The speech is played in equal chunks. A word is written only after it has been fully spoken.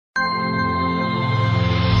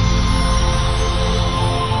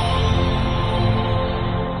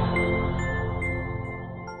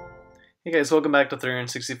Hey guys, welcome back to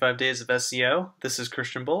 365 Days of SEO. This is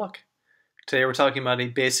Christian Bullock. Today we're talking about a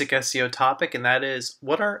basic SEO topic, and that is,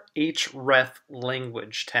 what are href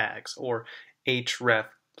language tags or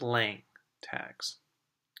hreflang tags?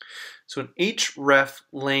 So an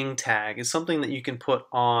hreflang tag is something that you can put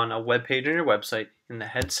on a web page on your website in the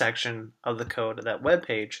head section of the code of that web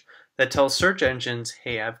page that tells search engines,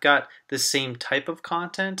 hey, I've got the same type of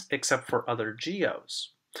content except for other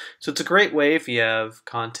geos. So it's a great way if you have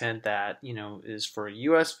content that, is for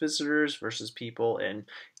US visitors versus people in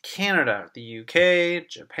Canada, the UK,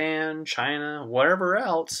 Japan, China, whatever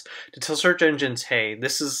else, to tell search engines, hey,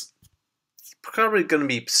 this is probably going to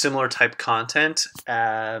be similar type content.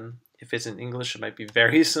 If it's in English, it might be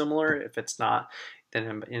very similar. If it's not,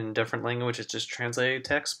 then in a different language, it's just translated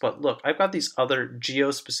text. But look, I've got these other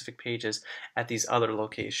geo-specific pages at these other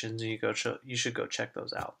locations, and you should go check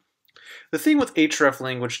those out. The thing with href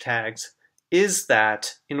language tags is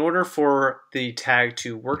that in order for the tag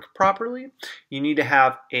to work properly, you need to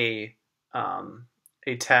have a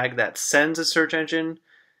tag that sends a search engine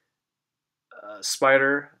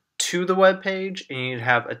spider to the web page, and you need to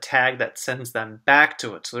have a tag that sends them back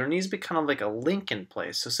to it. So there needs to be kind of like a link in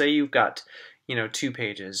place. So say you've got two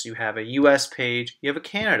pages. You have a US page, you have a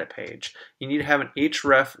Canada page. You need to have an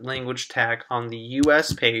href language tag on the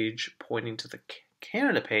US page pointing to the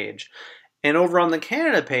Canada page. And over on the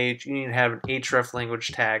Canada page, you need to have an href language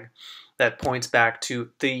tag that points back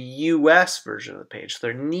to the US version of the page. So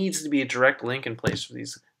there needs to be a direct link in place for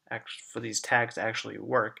these tags to actually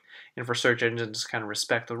work, and for search engines to kind of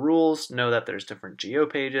respect the rules, know that there's different geo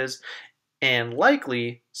pages, and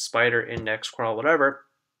likely spider, index, crawl, whatever,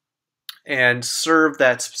 and serve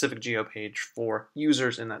that specific geo page for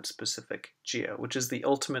users in that specific geo, which is the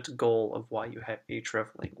ultimate goal of why you have href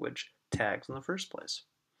language tags in the first place.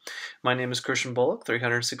 My name is Christian Bullock,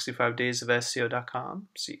 365daysofseo.com.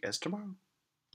 See you guys tomorrow.